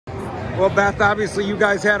Well, Beth, obviously you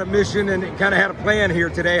guys had a mission and kind of had a plan here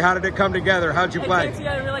today. How did it come together? How'd you play? It came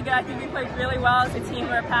together really good. I think we played really well as a team.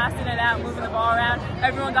 We were passing it out, moving the ball around.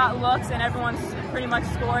 Everyone got looks and everyone pretty much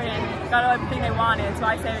scored and got everything they wanted. So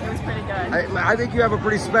I say it was pretty good. I think you have a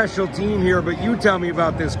pretty special team here, but you tell me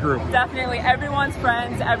about this group. Definitely. Everyone's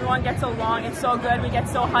friends. Everyone gets along. It's so good. We get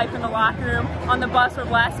so hyped in the locker room. On the bus, we're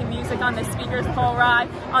blasting music on the speakers the whole ride.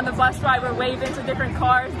 On the bus ride, we're waving to different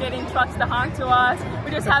cars, getting trucks to honk to us.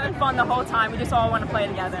 We're just having fun the whole time. We just all want to play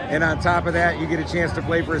together. And on top of that, you get a chance to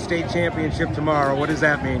play for a state championship tomorrow. What does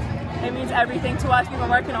that mean? It means everything to us. We've been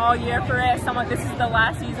working all year for it. This is the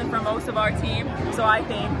last season for most of our team. So I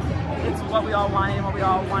think it's what we all wanted and what we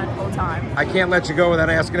all wanted the whole time. I can't let you go without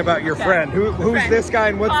asking about your friend. Who's this guy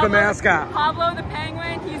and what's Pablo, the mascot? Pablo the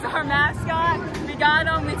Penguin. He's our mascot. We got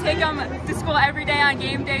him. We take him to school every day on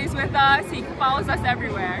game days with us. He follows us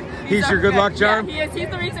everywhere. He's your good luck charm? Yeah, he is. He's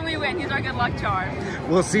the reason we win. He's our good luck charm.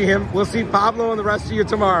 We'll see him. We'll see Pablo and the rest of you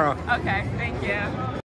tomorrow. Okay, thank you.